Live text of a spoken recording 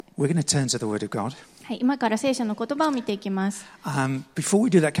We're going to turn to the Word of God. はい、今から聖書の言葉を見ていきます。Before we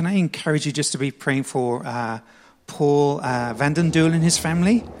do that, can I encourage you just to be praying for Paul Vandendoel and his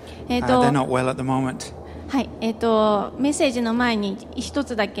family? They're not well at the moment. はい、メッセージの前に一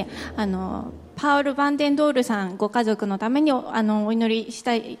つだけパウル・バンデンドールさんご家族のためにお祈りし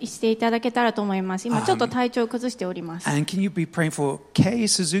ていただけたらと思います。今ちょっと体調を崩しております。And can you be praying for Kei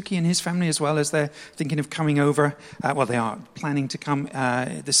Suzuki and his family as well as they're thinking of coming over? Well, they are planning to come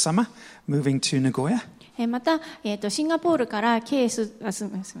this summer, moving to Nagoya. また、シンガポールから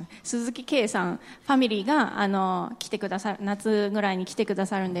鈴木圭さんファミリーが来てくださる夏ぐらいに来てくだ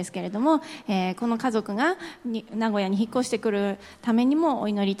さるんですけれども、この家族が名古屋に引っ越してくるためにもお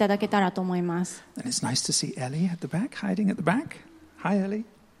祈りいただけたらと思います。And it's nice to see Ellie at the back, hiding at the back. Hi, Ellie.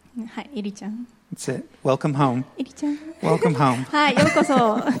 はい、エリちゃん。That's it. Welcome home. エリちゃん。Welcome home. はい、ようこ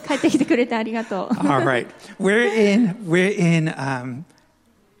そ帰ってきてくれてありがとう。All right, we're in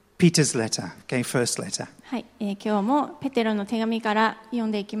Peter's letter, okay, first letter. はい、今日もペテロの手紙から読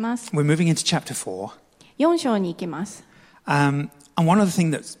んでいきます。We're moving into chapter 4. 4章に行きます。And one of the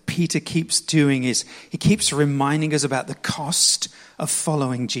things that Peter keeps doing is he keeps reminding us about the cost of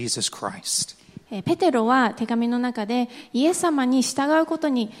following Jesus Christ. ペテロは手紙の中でイエス様に従うこ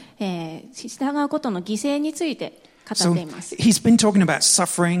との犠牲について語っています。So he's been talking about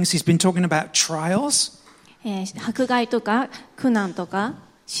sufferings, he's been talking about trials. 迫害とか苦難とか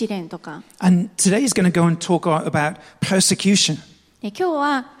試練とか。And today he's going to go and talk about persecution. 今日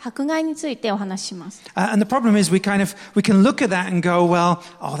は迫害についてお話しします。And the problem is we can look at that and go, well,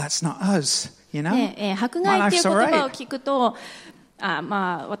 oh, that's not us, you know? 迫害っていう言葉を聞くと、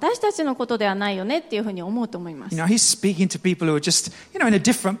まあ私たちのことではないよねっていうふうに思うと思います。You know, he's speaking to people who are just, you know, in a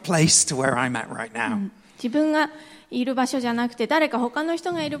different place to where I'm at right now. 自分がいる場所じゃなくて誰か他の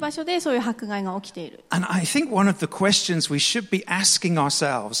人がいる場所でそういう迫害が起きている。And I think one of the questions we should be asking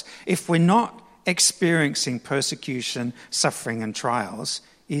ourselves if we're not experiencing persecution, suffering and trials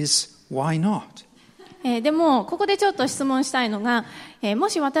is why not? でもここでちょっと質問したいのが、も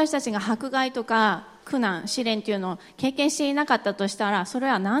し私たちが迫害とか苦難、試練というのを経験していなかったとしたらそれ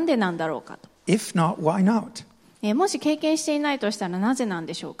はなんでなんだろうかと。If not, why not? もし経験していないとしたらなぜなん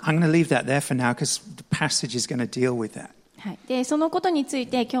でしょうか。I'm going to leave that there for now because the passage is going to deal with that. はい、でそのことについ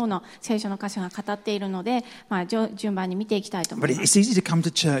て今日の聖書の箇所が語っているので、順番に見ていきたいと思い But ます。it's easy to come to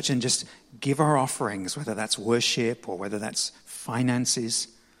church and just give our offerings, whether that's worship or whether that's finances.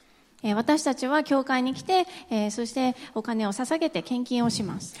 私たちは教会に来て、そしてお金を捧げて献金をし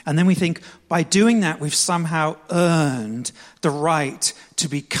ます。And then we think by doing that we've somehow earned the right to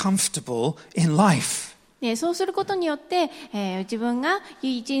be comfortable in life. そうすることによって、自分が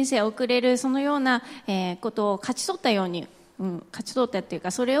いい人生を送れるそのような、ことを勝ち取ったように、勝ち取ったっていうか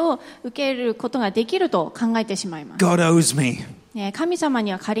それを受けることができると考えてしまいます。God owes me. 神様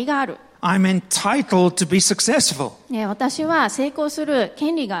には借りがある。I'm entitled to be successful. 私は成功する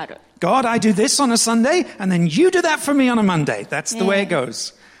権利がある。God, I do this on a Sunday, and then you do that for me on a Monday. That's the way it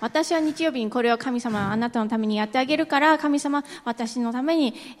goes. 私は日曜日にこれを神様あなたのためにやってあげるから神様私のため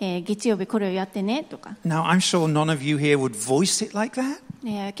に、月曜日これをやってねとか。Now, I'm sure none of you here would voice it like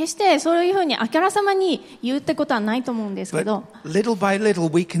that. 決してそういうふうにあからさまに言うってことはないと思うんですけど。But little by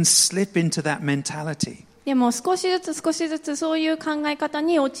little, we can slip into that mentality. でも少しずつそういう考え方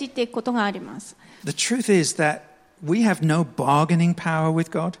に陥っていくことがあります。The truth is that we have no bargaining power with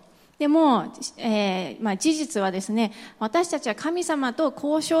God. でも、事実はですね、私たちは神様と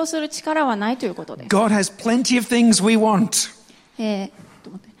交渉する力はないということです。God has plenty of things we want.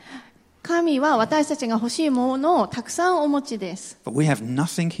 神は私たちが欲しいものをたくさんお持ちです。But we have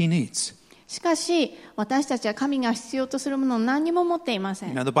nothing he needs. しかし、私たちは神が必要とするものを何も持っていません。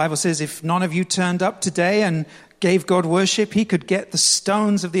You know, the Bible says if none of you turned up today and gave God worship, he could get the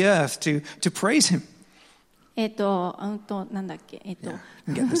stones of the earth to praise him. なんだっけ、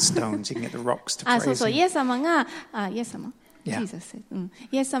You can get the stones, you can get the rocks to praise him. そう、イエス様が、イエス様、Yeah.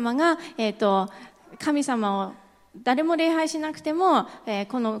 イエス様が、神様を誰も礼拝しなくても、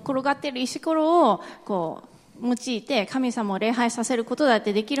この転がっている石ころをこう用いて神様を礼拝させることだっ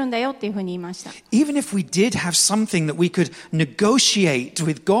てできるんだよっていうふうに言いました。Even if we did have something that we could negotiate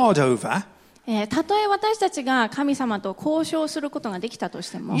with God over, たとえ私たちが神様と交渉することができたとし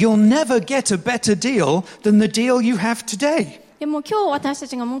ても、you'll never get a better deal than the deal you have today. でも今日私た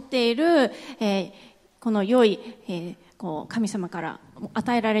ちが持っている、この良い、神様から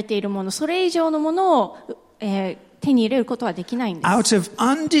与えられているもの、それ以上のものを、手に入れることはできないんです。Out of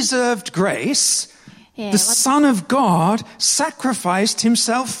undeserved grace, the Son of God sacrificed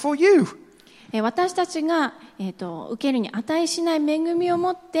himself for you. 私たちが、受けるに値しない恵みを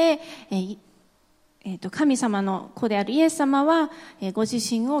持って、神様の子であるイエス様はご自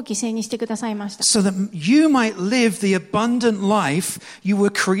身を犠牲にしてくださいました。So that you might live the abundant life you were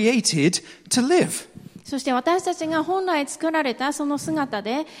created to live. そして私たちが本来作られたその姿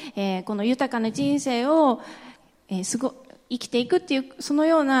で、この豊かな人生を、生きていくっていうその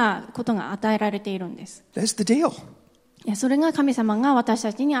ようなことが与えられているんです。There's the deal. それが神様が私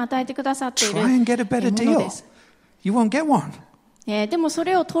たちに与えてくださっている Try and get a better もの deal. です。You won't get one. でもそ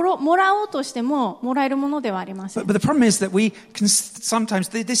れをもらおうとしてももらえるものではありません。But the problem is that we can sometimes,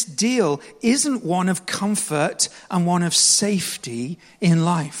 this deal isn't one of comfort and one of safety in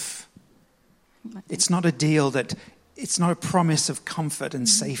life. It's not a deal that, it's not a promise of comfort and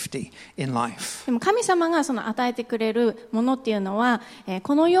safety in life. でも神様がその与えてくれるものっていうのは、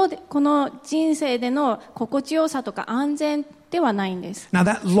この人生での心地よさとか安全ではないんです。Now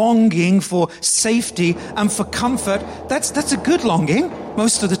that longing for safety and for comfort, that's a good longing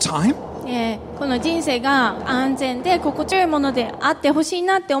most of the time. この人生が安全で心地よいものであってほしい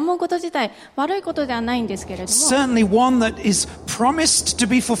なって思うこと自体悪いことではないんですけれども、 Certainly one that is promised to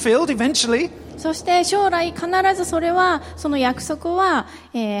be fulfilled eventually. そして将来必ずその約束は、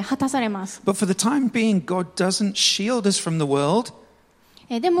果たされます。 But for the time being, God doesn't shield us from the world.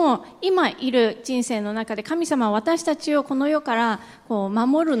 でも今いる人生の中で神様は私たちをこの世から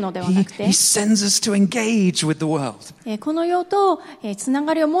守るのではなくて、 He sends us to engage with the world. この世とつな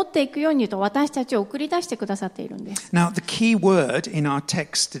がりを持っていくようにと私たちを送り出してくださっているんです。 Now, the key word in our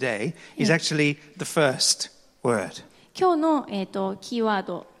text today is actually the first word. 今日の、キーワー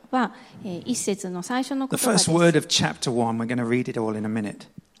ドは、一節の最初の The 言葉です。 first word of chapter 1. We're going to read it all in a minute.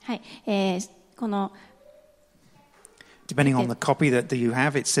 はい、この Depending on the copy that you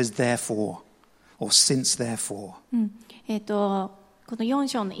have, it says therefore or since therefore. この4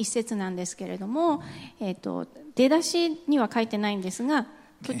章の一節なんですけれども、出だしには書いてないんですが、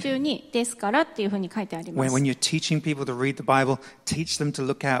途中にですからっていうふうに書いてあります。 When you're teaching people to read the Bible, teach them to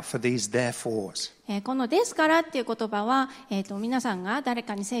look out for these therefores. このですからっていう言葉は、皆さんが誰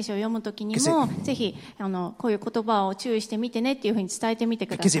かに聖書を読むときにもぜひこういう言葉を注意してみてねっていうふうに伝えてみて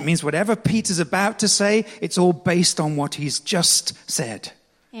くだ Because さ it い。 means whatever Peter's about to say, it's all based on what he's just said.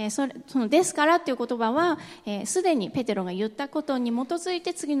 そのですからっていう言葉はすでにペテロが言ったことに基づい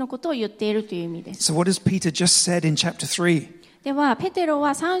て次のことを言っているという意味です。 So what does Peter just said in chapter 3? ではペテロは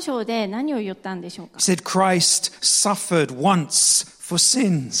3章で何を言ったんでしょうか。 He said Christ suffered once for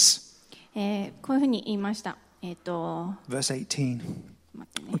sins. こういうふうに言いました。Verse 18. 待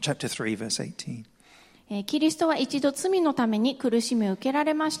ってね Or chapter 3, verse 18. キリストは一度罪のために苦しみを受けら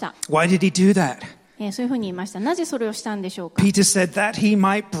れました。 Why did he do that? そういうふうに言いました。なぜそれをしたんでしょうか。 Peter said that he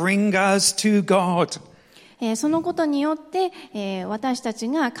might bring us to God. そのことによって、私たち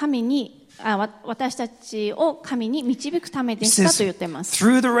を神に導くためで He した says, と言っています。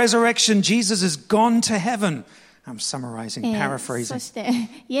 through the resurrection, Jesus has gone to heaven. I'm summarizing, そ paraphrasing. して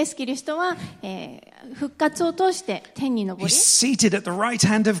イエス・キリストは、復活を通して天に昇 He's り、 seated at the right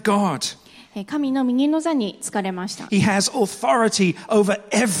hand of God. 神の右の座に就かれました。 He has authority over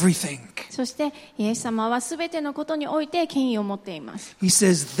everything. そしてイエス様はすべてのことにおいて権威を持っています。 He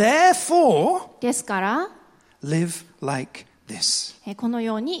says, therefore, ですから live like this. この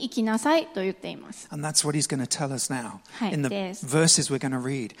ように生きなさいと言っています。 And that's what he's going to tell us now はい、 in the です。 verses we're going to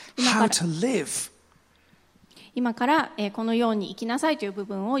read. 今から How to live, 今から、このように生きなさいという部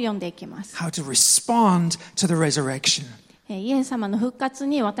分を読んでいきます。 how to respond to the resurrection. イエス様の復活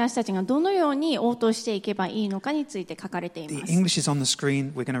に私たちがどのように応答していけばいいのかについて書かれてい The ます。 English is on the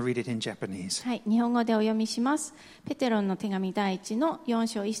screen. We're going to read it in Japanese. はい、日本語でお読みします。ペテロの手紙第1の4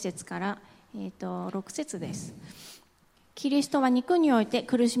章1節から、6節です。キリストは肉において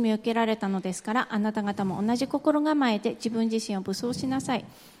苦しみを受けられたのですから、あなた方も同じ心構えで自分自身を武装しなさい。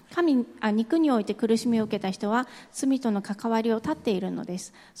肉において苦しみを受けた人は罪との関わりを断っているので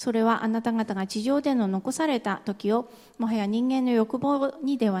す。それはあなた方が地上での残された時をもはや人間の欲望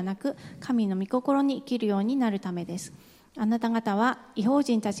にではなく神の御心に生きるようになるためです。あなた方は異邦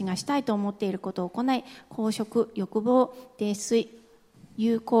人たちがしたいと思っていることを行い、公職、欲望、泥酔、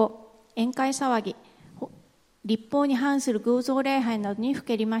友好、宴会騒ぎ、律法に反する偶像礼拝などにふ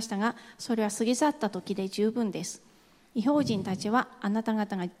けりましたが、それは過ぎ去った時で十分です。異邦人たちはあなた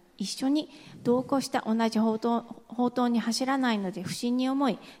方が一緒に同行した同じ法灯に走らないので不審に思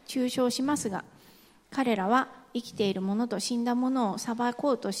い中傷しますが、彼らは生きている者と死んだ者を裁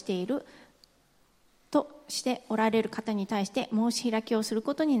こうとしているとしておられる方に対して申し開きをする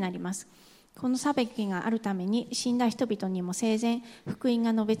ことになります。この裁きがあるために死んだ人々にも生前福音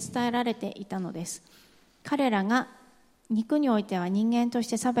が述べ伝えられていたのです。彼らが肉においては人間とし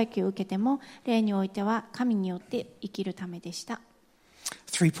て裁きを受けても、霊においては神によって生きるためでした。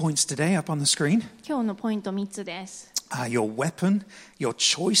3 points today up on the screen. 今日のポイント3つです。Your weapon, your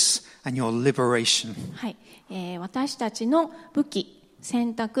choice, and your liberation. はい、私たちの武器、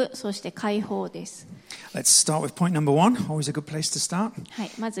選択、そして解放です。Let's start with point number 1. Always a good place to start. は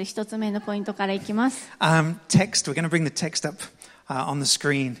い、まず1つ目のポイントからいきます。Text, we're going to bring the text up on the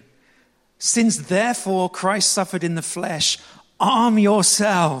screen. Since therefore Christ suffered in the flesh, arm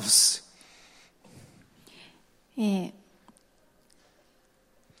yourselves.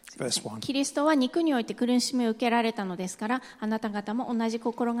 Verse 1. キリストは肉において苦しみを受けられたのですから、あなた方も同じ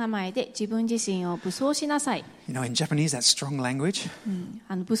心構えで自分自身を武装しなさい。You know, in Japanese, that's strong language.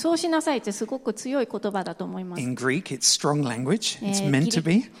 武装しなさいってすごく強い言葉だと思います。In Greek, it's strong language. It's meant to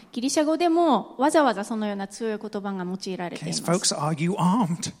be. ギリシャ語でもわざわざそのような強い言葉が用いられています。Okay, folks, are you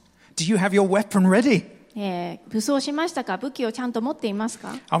armed? Do you have your weapon ready? 武装しましたか？武器をちゃんと持っています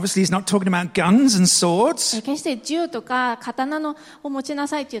か？ Obviously, he's not talking about guns and swords. 決して銃とか刀を持ちな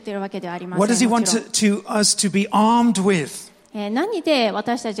さいって言ってるわけではありません。 What does he want us to be armed with? 何で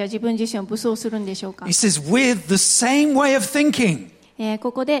私たちは自分自身を武装するんでしょうか？ He says, with the same way of thinking.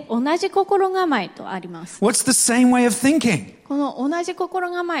 ここで同じ心構えとあります。 What's the same way of thinking? この同じ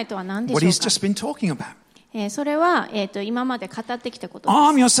心構えとは何でしょう What か？ he's just been talking about. それは、今まで語ってきたことです。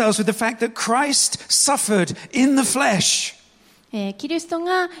 Arm yourselves with the fact that Christ suffered in the flesh. キリスト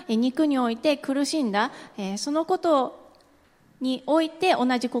が肉において苦しんだ、そのことにおいて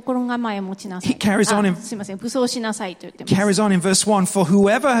同じ心構えを持ちなさい。He carries on in, すみません、武装しなさいと言ってます。carries on in verse 1. For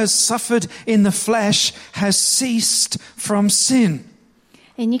whoever has suffered in the flesh has ceased from sin.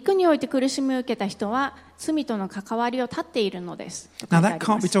 肉において苦しみを受けた人は罪との関わりを断っているのです。 Now that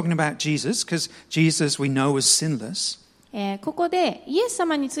can't be talking about Jesus, because Jesus we know was sinless. ここでイエス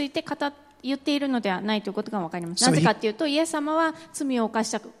様について言っているのではないということが分かります。なぜかというと、イエス様は罪を犯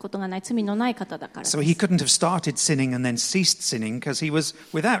したことがない、罪のない方だからです。So he couldn't have started sinning and then ceased sinning because he was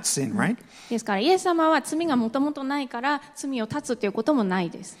without sin, right? ですからイエス様は罪がもともとないから罪を断つということもない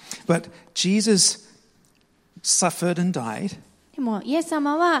です。 But Jesus suffered and died. でもイエス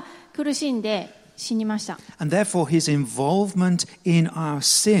様は苦しんで死にました。 And therefore his involvement in our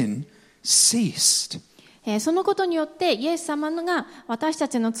sin ceased. そのことによってイエス様が私た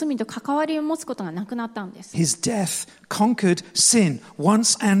ちの罪と関わりを持つことがなくなったんです。 His death conquered sin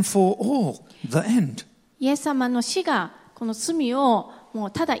once and for all. The end. イエス様の死がこの罪をも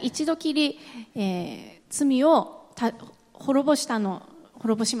うただ一度きり、罪を滅ぼし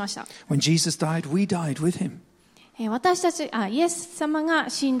ました。 When Jesus died, we died with him. 私たちイエス様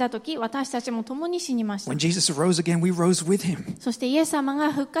が死んだとき、私たちも共に死にました。 When Jesus arose again, we rose with him. そしてイエス様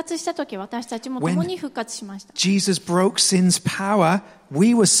が復活したとき、私たちも共に復活しました。 Jesus broke sin's power.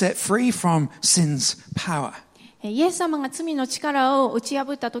 We were set free from sin's power. イエス様が罪の力を打ち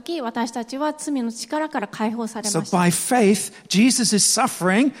破ったとき、私たちは罪の力から解放されま So した。 by faith, Jesus'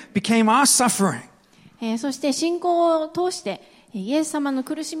 suffering became our suffering. そして信仰を通してイエス様の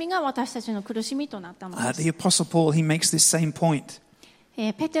苦しみが私たちの苦しみとなったのです。 The Apostle Paul, he makes this same point.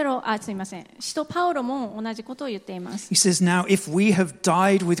 すみません。使徒パウロも同じことを言っています。 He says, now if we have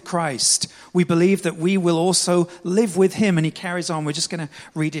died with Christ, we believe that we will also live with him. And he carries on. We're just going to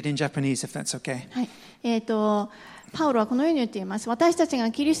read it in Japanese, if that's okay. はい。パウロはこのように言っています。私たちが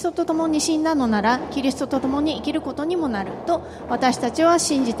キリストと共に死んだのなら、キリストと共に生きることにもなると私たちは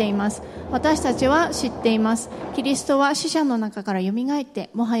信じています。私たちは知っています。キリストは死者の中からよみがえって、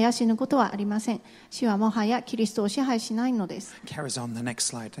もはや死ぬことはありません。死はもはやキリストを支配しないのです。Carries on the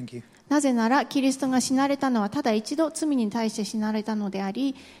next slide. Thank you. なぜならキリストが死なれたのはただ一度罪に対して死なれたのであ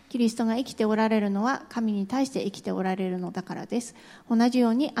り、キリストが生きておられるのは神に対して生きておられるのだからです。同じよ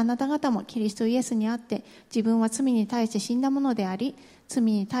うにあなた方もキリストイエスにあって自分は罪に対して死んだものであり、罪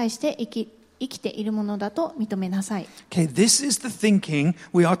に対して生きているものだと認めなさい。Okay, this is the thinking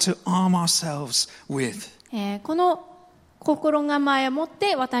we are to arm ourselves with. この心構えを持っ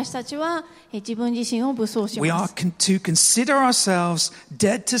て私たちは自分自身を武装し We ま are す。 to consider ourselves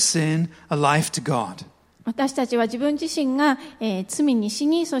dead to sin, alive to God. 私たちは自分自身が、罪に死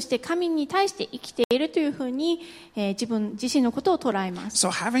に、そして神に対して生きているというふうに、自分自身のことを捉えます。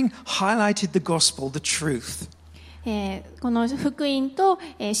 So having highlighted the gospel, the truth, この福音と、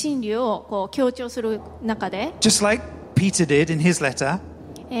真理をこう強調する中で、 just like Peter did in his letter,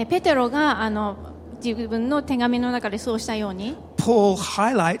 ペテロが自分の手紙の中でそうしたように、 Paul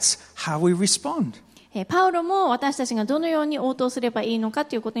highlights how we respond. パウロも私たちがどのように応答すればいいのか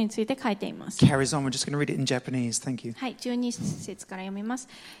ということについて書いています。 Carries on. We're just going to read it in Japanese. Thank you. はい、12節から読みます。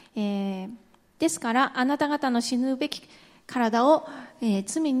ですからあなた方の死ぬべき体を、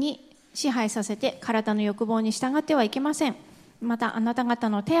罪に支配させて体の欲望に従ってはいけません。またあなた方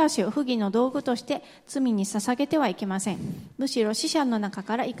の手足を不義の道具として罪に捧げてはいけません。むしろ死者の中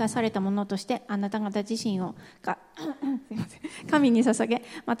から生かされたものとしてあなた方自身を神に捧げ、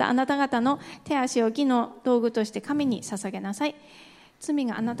またあなた方の手足を義の道具として神に捧げなさい。罪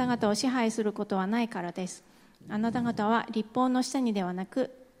があなた方を支配することはないからです。あなた方は律法の下にではなく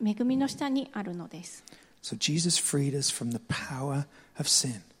恵みの下にあるのです。So Jesus freed us from the power of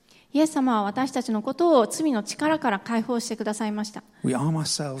sin. イエス様は私たちのことを罪の力から解放してくださいました。We arm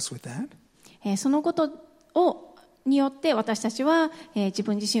ourselves with that. そのことによって私たちは、自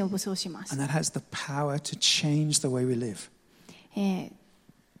分自身を武装します。And that has the power to change the way we live.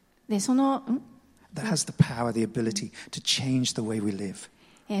 でその That has the power, the ability to change the way we live.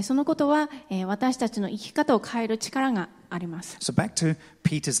 そのことは、私たちの生き方を変える力があります。So back to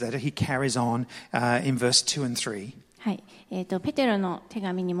Peter's letter, he carries on in verse 2 and 3. はい、ペテロの手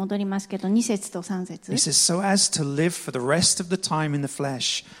紙に戻りますけど、2節と3節。He says, so as to live for the rest of the time in the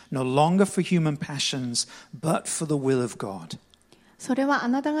flesh, no longer for human passions, but for the will of God. それはあ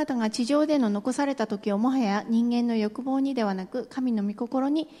なた方が地上での残された時をもはや人間の欲望にではなく、神の御心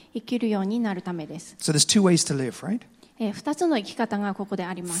に生きるようになるためです。So there's two ways to live, right? 2つの生き方がここで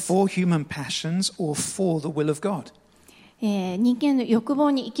あります。For human passions or for the will of God. 人間の欲望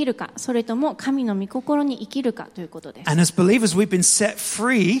に生きるか、それとも神の御心に生きるかということです。And as believers, we've been set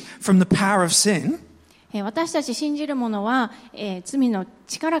free from the power of sin. 私たち信じる者は、罪の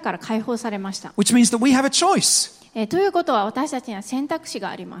力から解放されました。Which means that we have a choice. ということは私たちには選択肢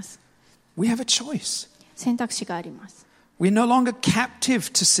があります。We have a choice. 選択肢があります。We're no longer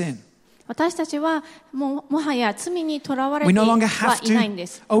captive to sin. 私たちはもはや罪にとらわれて We no は longer have いないんで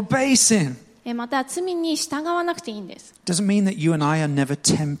す。 to obey sin. また罪に従わなくていいんです。Doesn't mean that you and I are never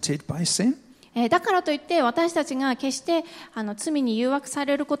tempted by sin. だからといって私たちが決して罪に誘惑さ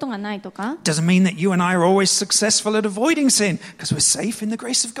れることがないとか、Doesn't mean that you and I are always successful at avoiding sin because we're safe in the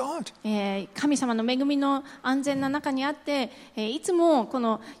grace of God. 神様の恵みの安全な中にあって、いつもこ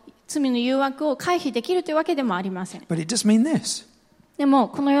の罪の誘惑を回避できるというわけでもありません。 But it does mean this. でも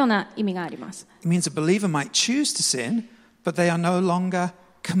このような意味があります。 It means a believer might choose to sin, but they are no longer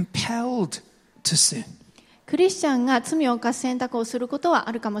compelled to sin. クリスチャンが罪を犯す選択をすることは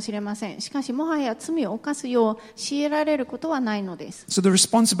あるかもしれません。しかしもはや罪を犯すよう強いられることはないのです。So the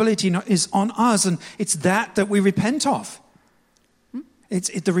responsibility is on us, and it's that we repent of.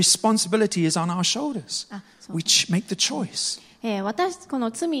 The responsibility is on our shoulders. We make the choice. この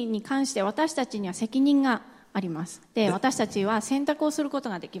罪に関して私たちには責任があります。で、私たちは選択をすること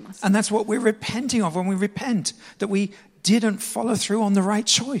ができます。And that's what we're repenting of when we repent, that we didn't follow through on the right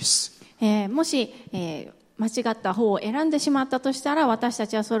choice. もし、間違った方を選んでしまったとしたら、私た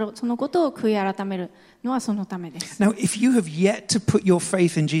ちはそのことを悔い改めるのはそのためです。Now, if you have yet to put your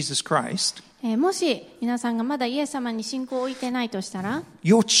faith in Jesus Christ, もし皆さんがまだイエス様に信仰を置いてないとしたら、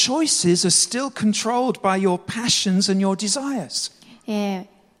your choices are still controlled by your passions and your desires.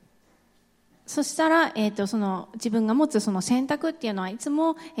 そしたら、その自分が持つその選択っていうのはいつ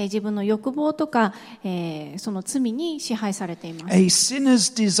も、自分の欲望とか、その罪に支配されています。A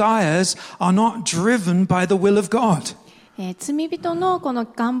sinner's desires are not driven by the will of God. 罪人のこの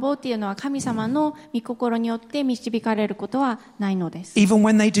願望っていうのは神様の御心によって導かれることはないのです。Even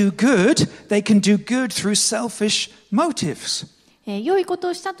when they do good, they can do good through selfish motives. 良いこと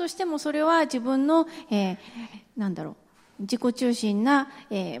をしたとしてもそれは自分の、自己中心な、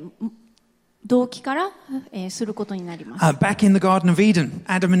動機から、することになります。Back in the Garden of Eden,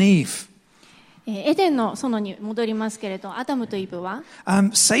 Adam and Eve. エデンの園に戻りますけれど、アダムとイブは、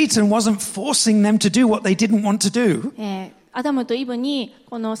Satan wasn't forcing them to do what they didn't want to do. アダムとイブに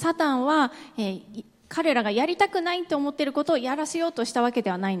このサタンは、彼らがやりたくないと思っていることをやらせようとしたわけ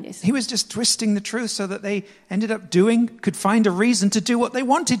ではないんです。He was just twisting the truth so that they ended up could find a reason to do what they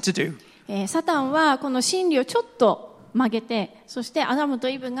wanted to do. サタンはこの真理をちょっと曲げて、そしてアダムと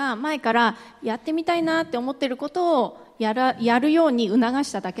イブが前からやってみたいなって思っていることをやるように促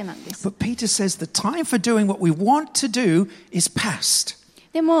しただけなんです。But Peter says the time for doing what we want to do is past.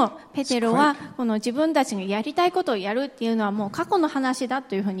 でもペテロはこの自分たちがやりたいことをやるっていうのはもう過去の話だ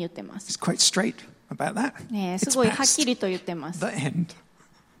というふうに言ってます。It's quite straight about that. すごいはっきりと言ってます。The end.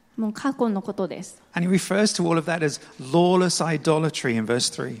 もう過去のことです。And he refers to all of that as lawless idolatry in verse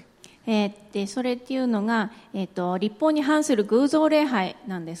 3. でそれっていうのが、律法に反する偶像礼拝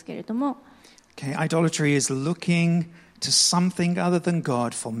なんですけれども、Okay, idolatry is looking to something other than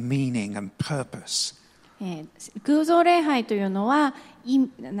God for meaning and purpose. 偶像礼拝というのは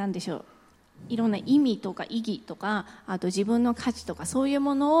何でしょう、いろんな意味とか意義とか、あと自分の価値とかそういう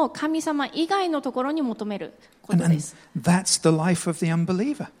ものを神様以外のところに求めることです。And that's the life of the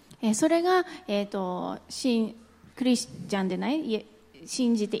unbeliever. それが、クリスチャンでない、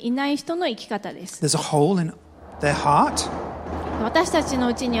信じていない人の生き方です。There's a hole in their heart. 私たちの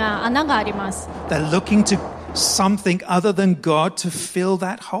うちには穴があります。They're looking to something other than God to fill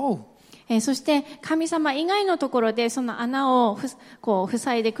that hole. そして神様以外のところでその穴を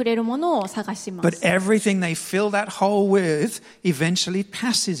塞いでくれるものを探します。But everything they fill that hole with eventually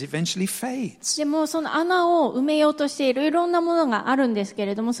passes, eventually fades. でもその穴を埋めようとしているいろんなものがあるんですけ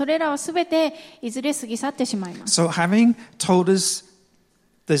れども、それらはすべていずれ過ぎ去ってしまいます。So having told us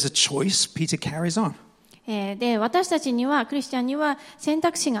there's a choice, Peter carries on. で、私たちには、クリスチャンには選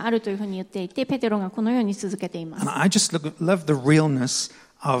択肢があるというふうに言っていて、ペテロがこのように続けています。And I just love the realness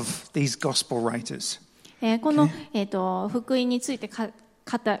of these gospel writers. この、福音について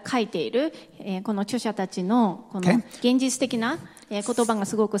書いている、この著者たちのこの現実的な、言葉が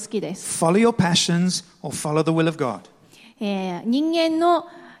すごく好きです。Follow your passions or follow the will of God. 人間の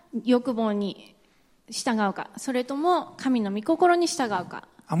欲望に従うか、それとも神の御心に従うか。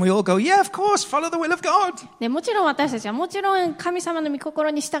And we all go, yeah, of course, follow the will of God. で、もちろん私たちはもちろん神様の御心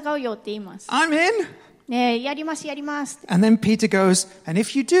に従うよって言います。I'm in. やります、やります。And then Peter goes, and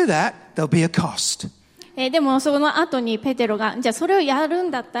if you do that, there'll be a cost. でもその後にペテロが、じゃあそれをやる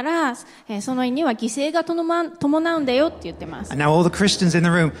んだったら、その意には犠牲が伴うんだよって言ってます。And now all the Christians in the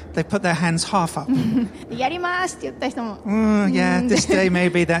room, they put their hands half up. やりますって言った人も。Yeah, this day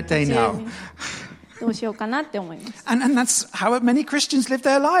maybe, that day no. どうしようかなって思います。And that's how many Christians live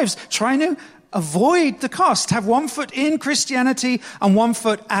their lives, trying to avoid the cost, have one foot in Christianity and one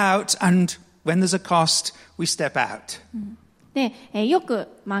foot out, and when there's a cost, we step out. で、よく、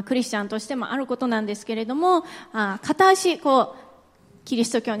クリスチャンとしてもあることなんですけれども、片足、キリス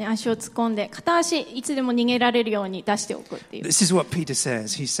ト教に足を突っ込んで、片足いつでも逃げられるように出しておくっていう。This is what Peter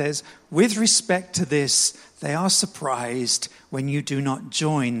says. He says, with respect to this, they are surprised when you do not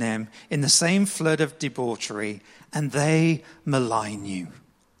join them in the same flood of debauchery, and they malign you.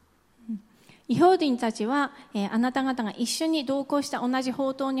 異邦人たちは、あなた方が一緒に同行した同じ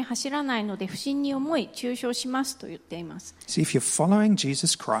法灯に走らないので不審に思い中傷しますと言っています。See, if you're following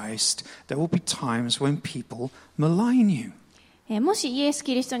Jesus Christ, there will be times when people malign you. もしイエス・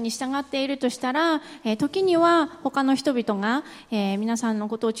キリストに従っているとしたら、時には他の人々が、皆さんの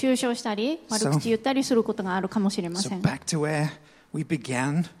ことを中傷したり、悪口言ったりすることがあるかもしれません。So back to where we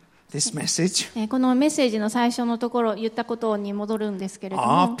began this message. このメッセージの最初のところ言ったことに戻るんですけれども、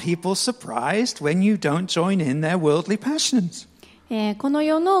Are people surprised when you don't join in their worldly passions? この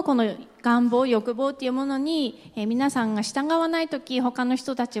世のこの願望、欲望というものに、皆さんが従わないとき、他の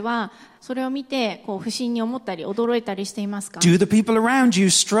人たちはそれを見て不審に思ったり驚いたりしていますか？ Do the people around you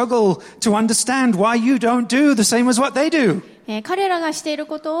struggle to understand why you don't do the same as what they do? 彼らがしている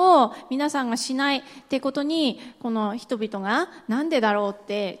ことを皆さんがしないってことに、この人々がなんでだろうっ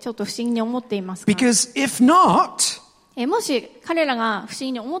てちょっと不思議に思っていますか？ Because if not, もし彼らが不思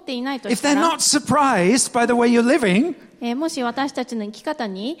議に思っていないとし if た they're ら、 not surprised by the way you're living, もし私たちの生き方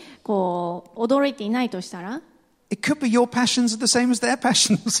に驚いていないとしたら、 it could be your passions are the same as their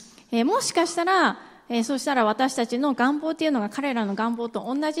passions. もしかしたら、そうしたら私たちの願望っていうのが彼らの願望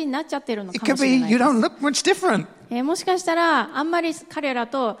と同じになっちゃってるの It かも could しれ be ない you です。 don't look much different. もしかしたらあんまり彼ら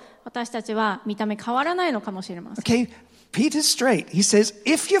と私たちは見た目変わらないのかもしれません。 Okay, Peter's straight. He says,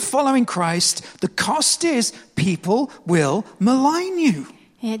 if you're following Christ, the cost is people will malign you.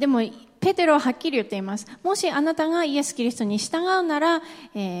 でもペテロははっきり言っています。もしあなたがイエス・キリストに従うなら、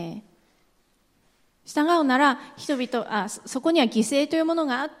人々、そこには犠牲というもの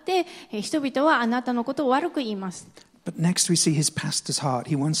があって、人々はあなたのことを悪く言います。But next we see his pastor's heart.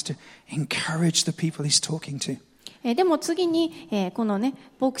 He wants to encourage the people he's talking to. でも次に、このね、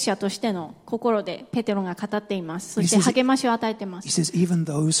牧者としての心でペテロが語っています。そして励ましを与えています。He says, even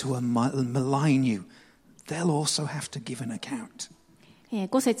those who malign you, they'll also have to give an account.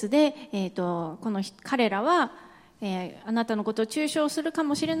 5節で、この彼らは、あなたのことを中傷するか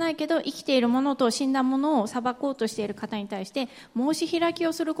もしれないけど、生きているものと死んだものを裁こうとしている方に対して申し開き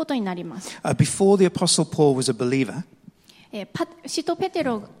をすることになります。Before the Apostle Paul was a believer, 使徒ペテ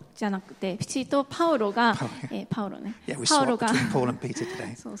ロじゃなくて、使徒パウロが、パウロね。yeah, we パウ swapped ロが、 between Paul and Peter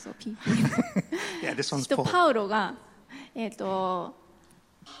today. そうそう、Yeah, this one's 使徒 Paul. パウロが、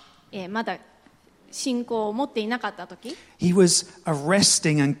まだ信仰を持っていなかったとき、He was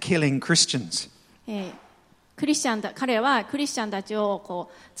arresting and killing Christians. 彼はクリスチャンたちを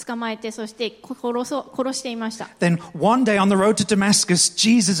捕まえて、そして殺していました。Then one day on the road to Damascus,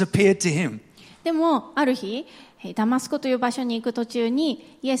 Jesus appeared to him. でもある日、ダマスコという場所に行く途中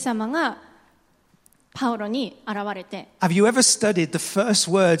にイエス様がパウロに現れて、 Have you ever studied the first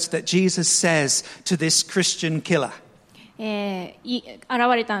words that Jesus says to this Christian killer?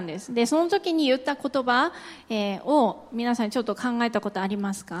 現れたんです。で、その時に言った言葉、を皆さんちょっと考えたことあり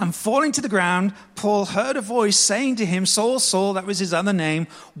ますか？ And falling to the ground, Paul heard a voice saying to him, Saul, Saul, that was his other name,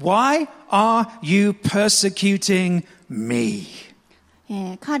 why are you persecuting me?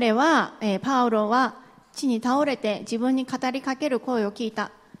 彼は、パウロは地に倒れて自分に語りかける声を聞い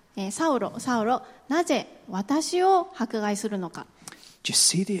た。サウロ、サウロ、なぜ私を迫害するのか。Do you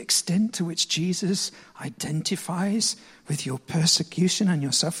see the extent to which Jesus identifies with your persecution and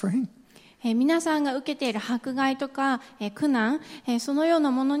your suffering? 皆さんが受けている迫害とか、苦難、そのよう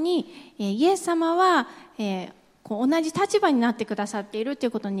なものに、イエス様は、同じ立場になってくださっているとい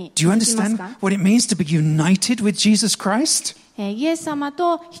うことに気づきますか？ Do you understand what it means to be united with Jesus Christ? イエス様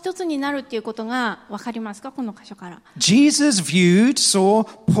と一つになるということが分かりますか？この箇所から。Jesus saw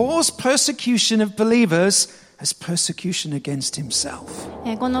Paul's persecution of believers as persecution against himself.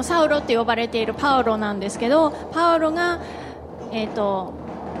 このサウロって呼ばれているパウロなんですけど、パウロが、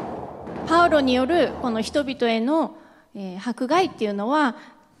パウロによるこの人々への、迫害っていうのは、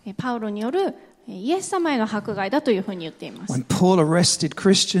パウロによるイエス様への迫害だというふうに言っています。When Paul arrested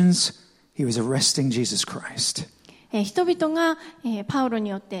Christians, he was arresting Jesus Christ. 人々が、パウロに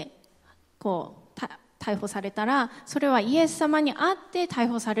よって逮捕されたら、それはイエス様にあって逮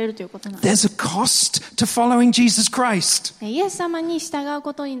捕されるということなんです。There's a cost to following Jesus Christ. イエス様に従う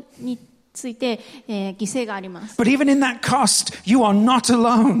ことについて、犠牲があります。But even in that cost, you are not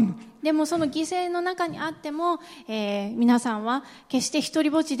alone. でもその犠牲の中にあっても、皆さんは決して一人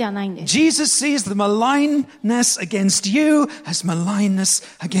ぼっちではないんです。Jesus sees the malignness against you as malignness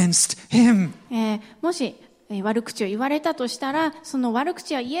against him. もし悪口を言われたとしたら、その悪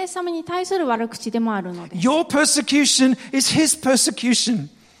口はイエス様に対する悪口でもあるのです。Your persecution is his persecution.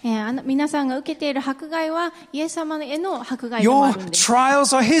 皆さんが受けている迫害はイエス様への迫害でもあるんです。Your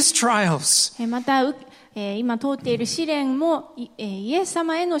trials are his trials. また、今通っている試練もイエス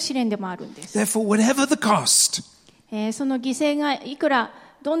様への試練でもあるんです。Therefore, whatever the cost, その犠牲がいくら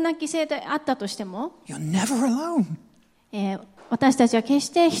どんな犠牲であったとしても、you're never alone. 私たちは決し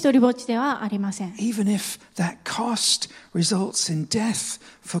て一人ぼっちではありません。Even if that cost results in death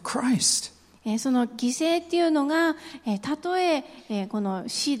for Christ. その犠牲っていうのが、たとえこの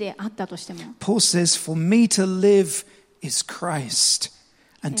死であったとしても。Paul says, For me to live is Christ,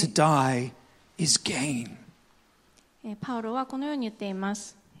 and to die is gain. パウロはこのように言っていま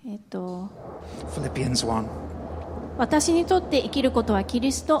す。Philippians 1. 私にとって生きることはキリ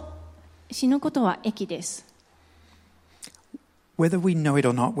スト、死ぬことは益です。Whether we know it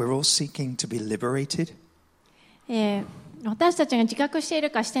or not, we're all seeking to be liberated. 私たちが自覚している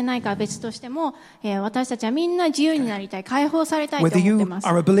かしてないかは別としても、私たちはみんな自由になりたい、解放されたいと思っています。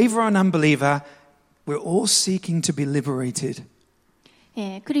Whether you are a believer or an unbeliever, we're all seeking to be liberated.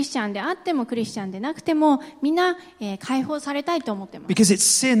 クリスチャンであってもクリスチャンでなくてもみんな、解放されたいと思っています。Because it's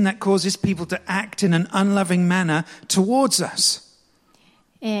sin that causes people to act in an unloving manner towards us.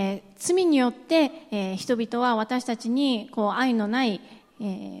 罪によって、人々は私たちに愛のない、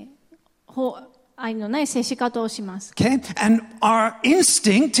愛のない接し方をします。Okay? And our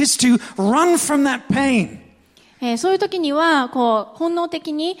instinct is to run from that pain. そういう時には本能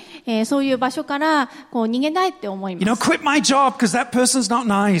的に、そういう場所から逃げたいって思います。You know, quit my job because that person's not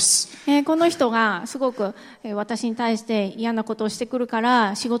nice. この人がすごく、私に対して嫌なことをしてくるか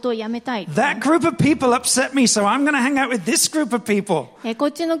ら仕事を辞めたい。That group of people upset me, so I'm going to hang out with this group of people. こ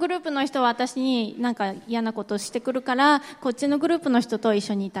っちのグループの人は私になんか嫌なことをしてくるからこっちのグループの人と一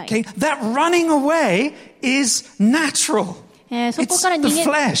緒にいたい。Okay? That running away is natural. そこから It's the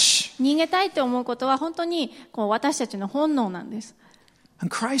flesh. 逃げたいと思うことは本当に私たちの本能なんです。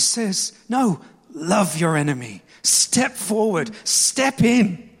And Christ says, no, love your enemy. Step forward. Step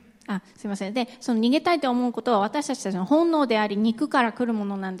in. すいません。で、その逃げたいと思うことは私たちの本能であり、肉から来るも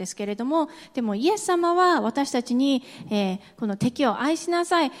のなんですけれども、でもイエス様は私たちに、この敵を愛しな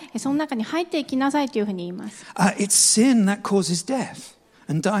さい、その中に入っていきなさいというふうに言います。It's sin that causes death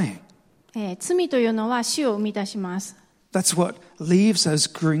and dying. 罪というのは死を生み出します。That's what leaves us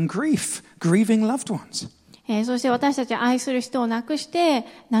in grief, grieving loved ones. そして私たちは愛する人を亡くして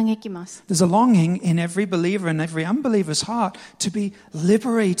嘆きます。There's a longing in every believer and every unbeliever's heart to be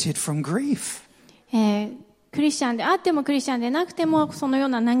liberated from grief. クリスチャンであってもクリスチャンでなくてもそのよう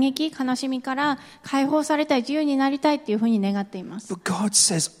な嘆き、悲しみから解放されたい、自由になりたいというふうに願っています。But God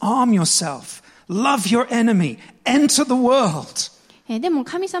says, arm yourself, love your enemy, enter the world. でも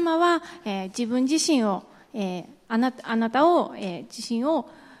神様は、自分自身を、あなたを、自身を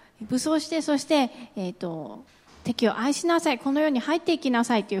武装して、そして、敵を愛しなさい、この世に入っていきな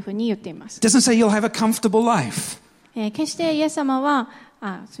さいというふうに言っています。It doesn't say you'll have a comfortable life. 決してイエス様は、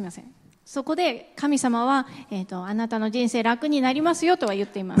すみません。そこで神様は、あなたの人生楽になりますよとは言っ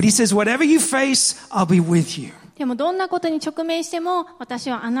ていま But he す。 says, whatever you face, I'll be with you. でもどんなことに直面しても私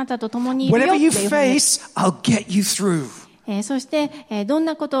はあなたと共にいるよ Whatever って you いうふうに、face, I'll get you through. そして、どん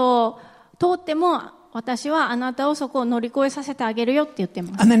なことを通っても私はあなたをそこを乗り越えさせてあげるよって言って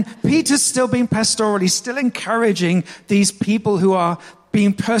ます。 And then Peter's still being pastoral. He's still encouraging these people who are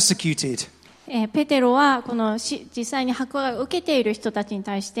being persecuted. ペテロはこの実際に迫害を受けている人たちに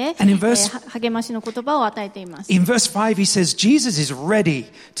対して、励ましの言葉を与えています。 In verse 5 he says, Jesus is ready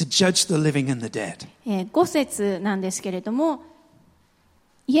to judge the living and the dead. 5節なんですけれども、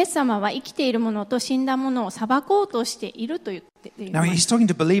イエス様は生きているものと死んだものを裁こうとしていると言ってい Now ま he's す。 talking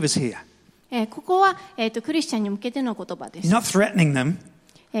to believers here. ここは、クリスチャンに向けての言葉で He's す。 not threatening them.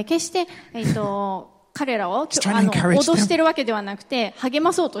 決して、彼らを He's trying to encourage them. 脅しているわけではなくて励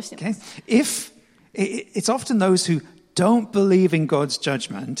まそうとしています。 Okay? It's often those who don't believe in God's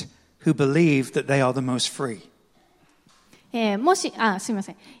judgment who believe that they are the most free. すみま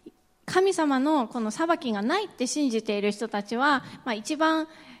せん。神様のこの裁きがないって信じている人たちは、一番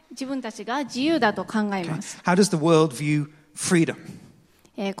自分たちが自由だと考えます。 How does the world view freedom?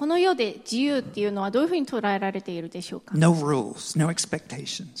 この世で自由っていうのはどういうふうに捉えられているでしょうか。 No rules, no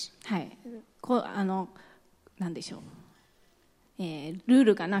expectations. はい。なんでしょう。ルー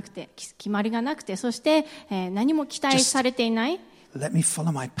ルがなくて、決まりがなくて、そして、何も期待されていない。Let me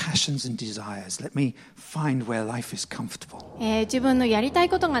follow my passions and desires. Let me find where life is comfortable. 自分のやりたい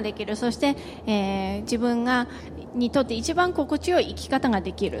ことができる。そして、自分にとって一番心地よい生き方が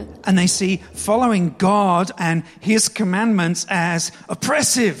できる。And they see following God and His commandments as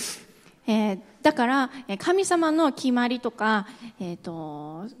oppressive. だから神様の決まりとか、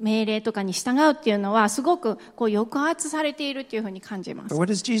命令とかに従うっていうのはすごく抑圧されているというふうに感じます。 But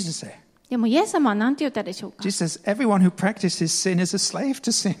what does Jesus say? でもイエス様は何て言ったでしょうか。 Jesus says, everyone who practices sin is a slave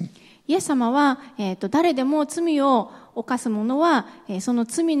to sin. イエス様は、誰でも罪を犯す者は、その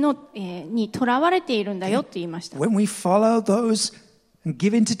罪の、にとらわれているんだよって言いました。 When we follow those and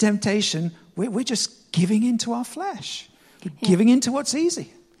give into temptation, we're just giving into our flesh. We're giving into what's easy.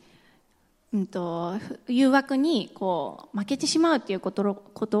 誘惑に負けてしまうというこ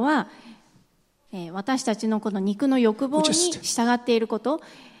とは、私たちのこの肉の欲望に従っていること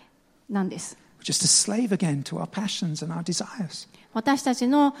なんです。We're just a slave again to our passions and our desires. 私たち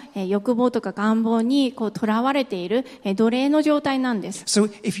の欲望とか願望にとらわれている奴隷の状態なんです。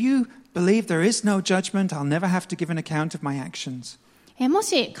 So if you believe there is no judgment, I'll never have to give an account of my actions. も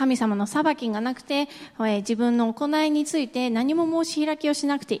し神様の裁きがなくて、自分の行いについて何も申し開きをし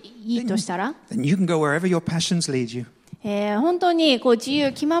なくていいとしたら、Then you can go wherever your passions lead you. 本当に自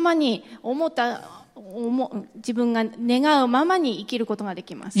由気ままに自分が願うままに生きることがで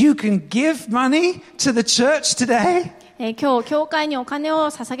きます。 You can give money to the church today, 今日教会にお金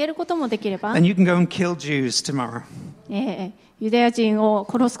を捧げることもできれば、 and you can go and kill Jews tomorrow. ユダヤ人を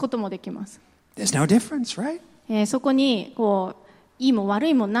殺すこともできます。 There's no difference, right? そこにいいも悪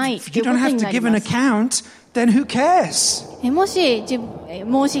いもないと If い you うこ don't とに have な to り give an ます。 account, then who cares? もし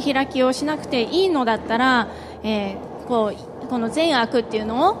申し開きをしなくていいのだったら、この善悪っていう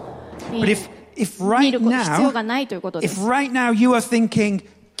のを、But if 見 right る必要が now, ないということで if す。 right now you are thinking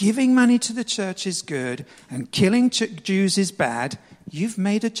giving money to the church is good and killing Jews is bad, you've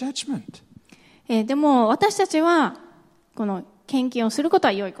made a judgment. でも私たちはこの献金をすること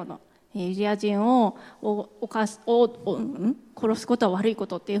は良いこと、ユダヤ人を殺すことは悪いこ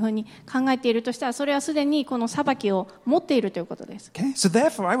とっていうふうに考えているとしたら、それはすでにこの裁きを持っているということです。Okay? So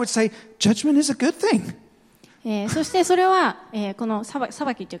therefore I would say judgment is a good thing. そしてそれは、この裁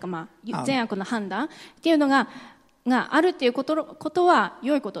きというか、善悪の判断っていうのがあるっていうことは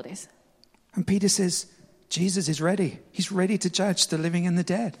良いことです。 And Peter says, Jesus is ready. He's ready to judge the living and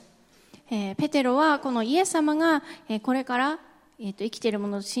the dead. ペテロはこのイエス様が、これから、生きているも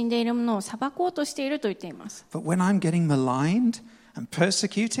の、死んでいるものを裁こうとしていると言っています。 But when I'm getting maligned and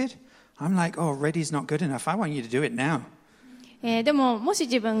persecuted, I'm like, oh, ready's not good enough. I want you to do it now. でももし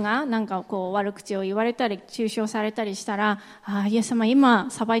自分がなんか悪口を言われたり中傷されたりしたら、イエス様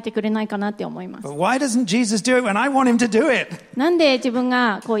今裁いてくれないかなって思います。 But why doesn't Jesus do it when I want him to do it? なんで自分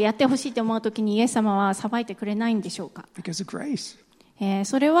がやってほしいと思うときにイエス様は裁いてくれないんでしょうか。 Because of grace.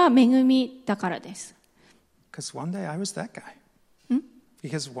 それは恵みだからです。 Because one day I was that guy.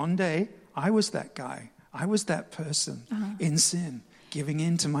 Because one day I was that guy. I was that person in sin, giving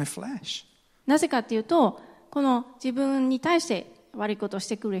in to my flesh. なぜかっていうと、この自分に対して悪いことをし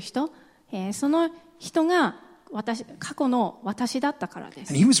てくる人、その人が過去の私だったからで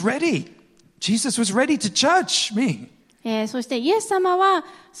す。 And he was ready. Jesus was ready to judge me. そしてイエス様は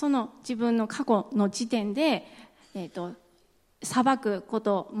その自分の過去の時点で、裁くこ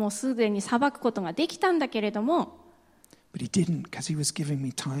と、もうすでに裁くことができたんだけれども、But he didn't because he was giving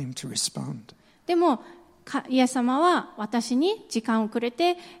me time to respond. でもイエス様は私に時間をくれ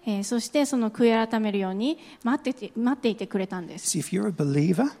て、そしてその悔い改めるように待っていてくれたんです。See, if you're a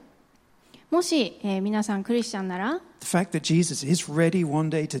believer, もし、皆さんクリスチャンなら、the fact that Jesus is ready one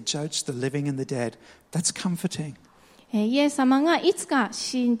day to judge the living and the dead, that's comforting. イエス様がいつか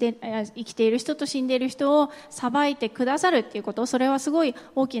生きている人と死んでいる人を裁いてくださるっていうこと、それはすごい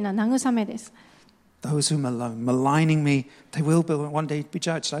大きな慰めです。Those who are maligning me, they will one day be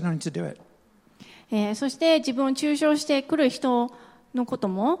judged. I don't need to do it. そして自分を中傷してくる人のこと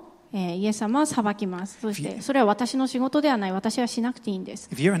も、イエス様は裁きます。そしてそれは私の仕事ではない。私はしなくていいんです。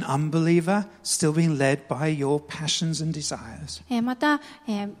If you're an unbeliever, still being led by your passions and desires. また、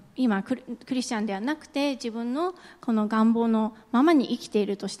今クリスチャンではなくて自分のこの願望のままに生きてい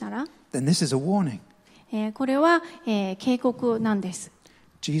るとしたら、then this is a warning. これは、警告なんです。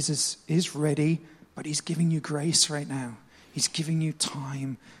Jesus is ready, but he's giving you grace right now. He's giving you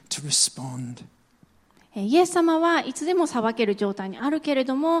time to respond. イエス様はいつでも裁ける状態にあるけれ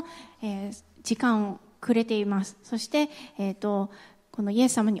ども、時間をくれています。そして、このイエ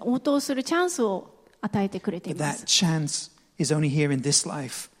ス様に応答するチャンスを与えてくれています。But that chance is only here in this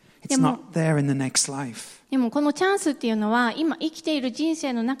life. It's not there in the next life. でもこのチャンスっていうのは今生きている人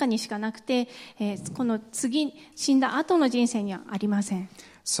生の中にしかなくて、この次死んだ後の人生にはありません。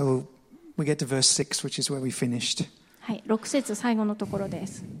So we get to verse 6, which is where we finished. はい、6節最後のところで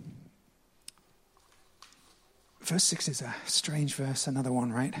す。Verse 6 is a strange verse, another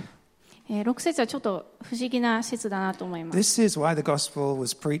one, right? 6節はちょっと不思議な説だなと思います。This is why the gospel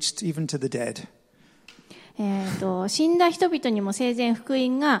was preached even to the dead. 死んだ人々にも生前福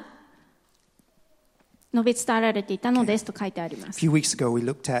音が述べ伝えられていたのですと書いてあります。A few weeks ago we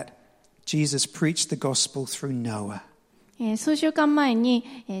looked at Jesus preached the gospel through Noah. 数週間前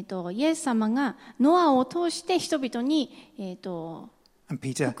に、イエス様がノアを通して人々に、And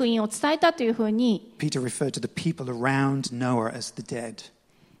Peter 福音を伝えたというふうに、referred to the people around Noah as the dead.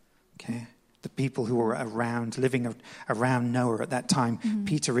 Okay? The people who were living around Noah at that time,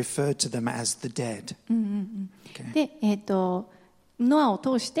 Peter referred to them as the dead. で、ノアを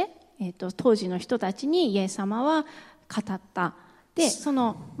通して、当時の人たちにイエス様は語った。で、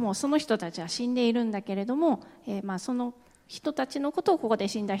もうその人たちは死んでいるんだけれども、その人たちのことをここで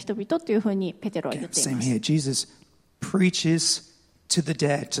死んだ人々というふうにペテロは言っていま Same す。here. Jesus preaches to the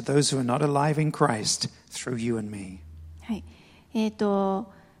dead, to those who are not alive in Christ, through you and me. はい。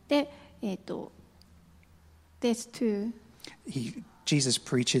で、ですto Jesus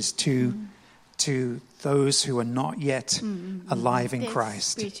preaches to those who are not yet alive in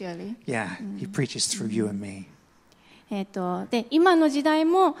Christ. spiritually. Yeah, he preaches through you and me. で今の時代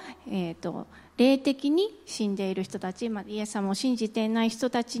も、霊的に死んでいる人たち、イエス様を信じていない人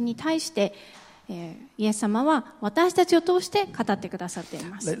たちに対して、イエス様は私たちを通して語ってくださってい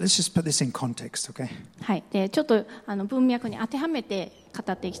ます。Let's just put this in context, okay? はい。でちょっと文脈に当てはめて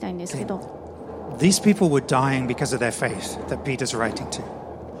語っていきたいんですけど、These people were dying because of their faith that Peter's writing to.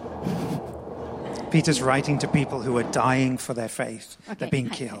 Peter's writing to people who are dying for their faith. They're being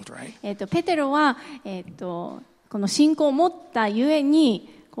killed, right? ペテロは、この信仰を持ったゆえに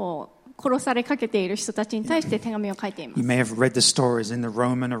殺されかけている人たちに対して手紙を書いています。You may have read the stories in the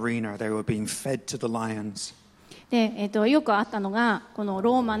Roman arena. They were being fed to the lions. で、よくあったのがこの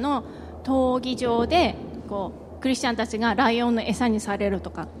ローマの闘技場でクリスチャンたちがライオンの餌にされると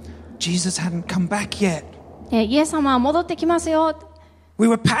か。Jesus hadn't come back yet. イエス様は戻ってきますよ。We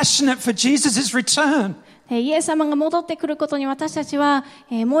were passionate for Jesus' return. イエス様が戻ってくることに私たちは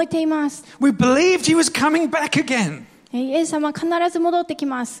燃えています。We believed he was coming back again. イエス様は必ず戻ってき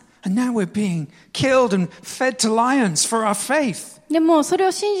ます。And now we're being killed and fed to lions for our faith. でもそれ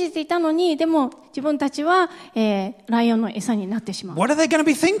を信じていたのに、でも自分たちは、ライオンの餌になってしまう。What are they going to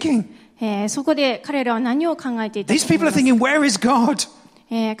be thinking? そこで彼らは何を考えていたか These people are thinking, where is God?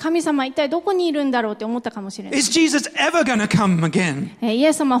 神様は一体どこにいるんだろうって思ったかもしれない。Is Jesus ever going to come again? イ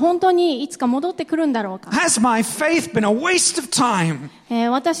エス様は本当にいつか戻ってくるんだろうか。Has my faith been a waste of time?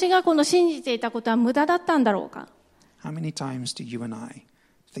 私がこの信じていたことは無駄だったんだろうか。How many times do you and I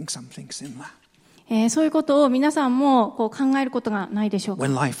think something similar? そういうことを皆さんも考えることがないでしょうか。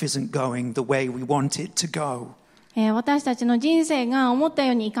 When life isn't going the way we want it to go. 私たちの人生が思った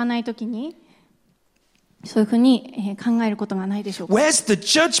ようにいかないときに、そういうふうに考えることがないでしょうか。 Where's the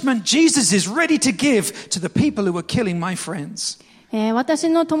judgment Jesus is ready to give to the people who are killing my friends? 私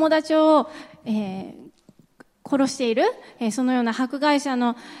の友達を、殺している、そのような迫害者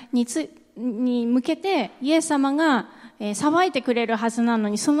に向けてイエス様が、裁いてくれるはずなの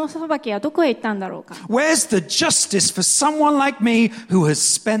に、その裁きはどこへ行ったんだろうか。Where's the justice for someone like me who has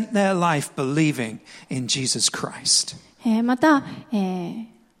spent their life believing in Jesus Christ? また、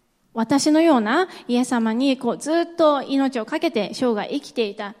私のようなイエス様にずっと命をかけて生涯生きて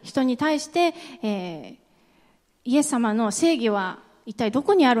いた人に対して、イエス様の正義は一体ど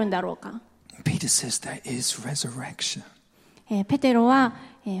こにあるんだろうか。Peter says there is resurrection. ペテロは、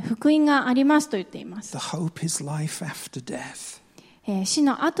福音がありますと言っています。The hope is life after death. 死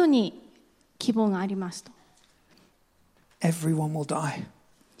の後に希望がありますと。Everyone will die.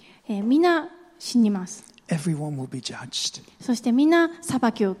 皆死にます。Everyone will be judged. そして皆裁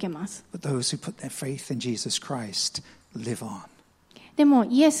きを受けます。But those who put their faith in Jesus Christ live on. でも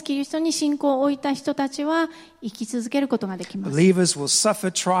イエス・キリストに信仰を置いた人たちは生き続けることができます。Believers will suffer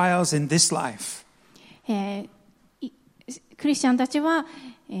trials in this life. クリスチャンたちは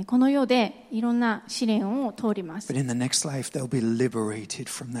この世でいろんな試練を通ります。But in the next life, they'll be liberated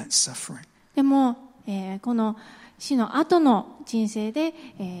from that suffering. でも、この死の後の人生で、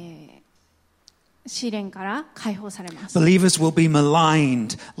試練から解放されます。Believers will be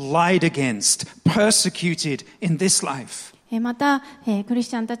maligned, lied against, persecuted in this life. また、クリス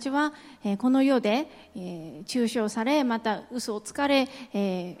チャンたちは、この世で、中傷され、また嘘をつかれ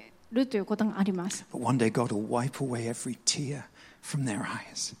るということがあります。But one day God will wipe away every tear from their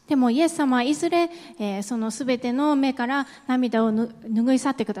eyes. でもイエス様はいずれ、そのすべての目から涙を拭い去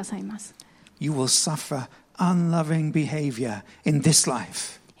ってくださいます。You will suffer unloving behavior in this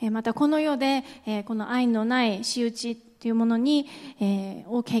life. またこの世で、この愛のない仕打ちというものに、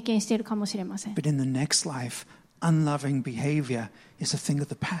を経験しているかもしれません。But in the next life, unloving behavior is a thing of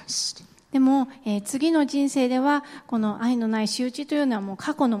the past. でも、次の人生ではこの愛のない仕打ちというのはもう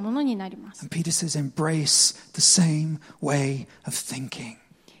過去のものになります。And Peter says, embrace the same way of thinking.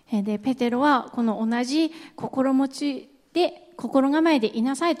 でペテロはこの同じ心持ちで心構えでい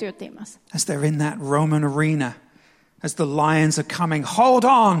なさいと言っています。As they're in that Roman arena, as the lions are coming, hold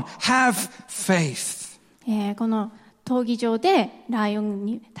on, have faith. この闘技場でライオン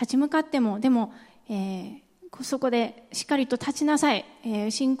に立ち向かっても、でも、そこでしっかりと立ちなさい、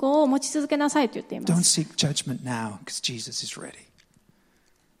信仰を持ち続けなさいと言っています。Don't seek judgment now, because Jesus is ready.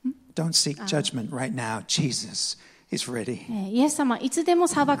 Don't seek judgment right now. Jesus is ready. イエス様はいつでも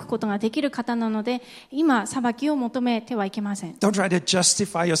裁くことができる方なので、今裁きを求めてはいけません。Don't try to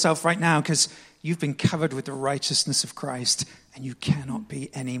justify yourself right now, because you've been covered with the righteousness of Christ, and you cannot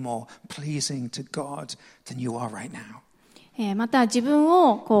be any more pleasing to God than you are right now. また自分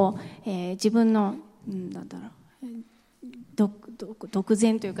を自分の独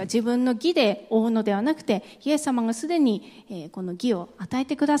善というか自分の義で覆うのではなくて、イエス様がすでにこの義を与え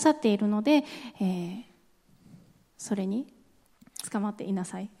てくださっているので、それに捕まっていな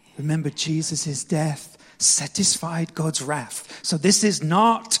さい。Remember, Jesus' death satisfied God's wrath. So this is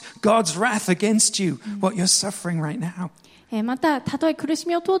not God's wrath against you, what you're suffering right now. また、たとえ苦し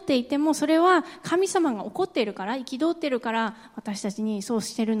みを通っていても、それは神様が怒っているから、憤っているから、私たちにそう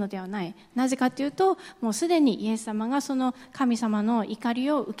しているのではない。なぜかというと、もうすでにイエス様がその神様の怒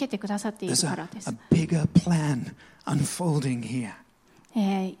りを受けてくださっているからです。There's a bigger plan unfolding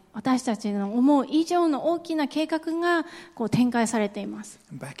here. 私たちの思う以上の大きな計画が展開されています。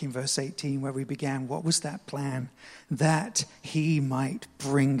Back in verse 18 where we began, what was that plan? That he might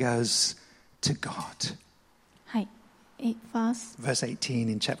bring us to God. はい。Verse 18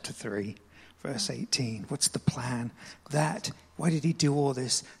 in chapter 3. Verse 18. What's the plan? That, why did he do all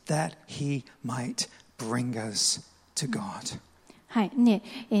this? That he might bring us to God. はいね、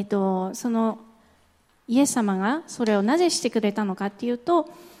そのイエス様がそれをなぜしてくれたのかっていうと、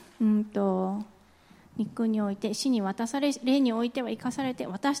肉において死に渡され、霊においては生かされて、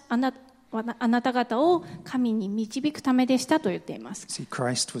あなた方を神に導くためでしたと言っています。See,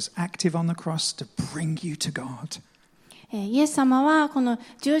 Christ was active on the cross to bring you to God. イエス様はこの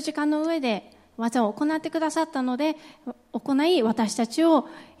十字架の上で技を行ってくださったので、行い私たちを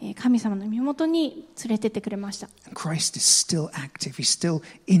神様の身元に連れてってくれました。Christ is still active. He's still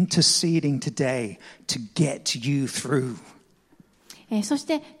interceding today to get you through. そし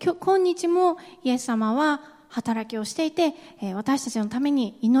て今日もイエス様は働きをしていて、私たちのため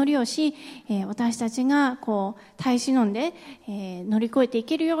に祈りをし、私たちが耐え忍んで乗り越えてい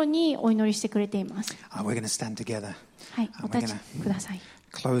けるようにお祈りしてくれています。We're going to stand together. はい、お立ちください。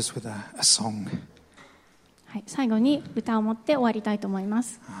Close with a song. はい、最後に歌を持って終わりたいと思いま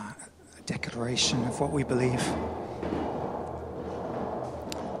す。A declaration of what we believe.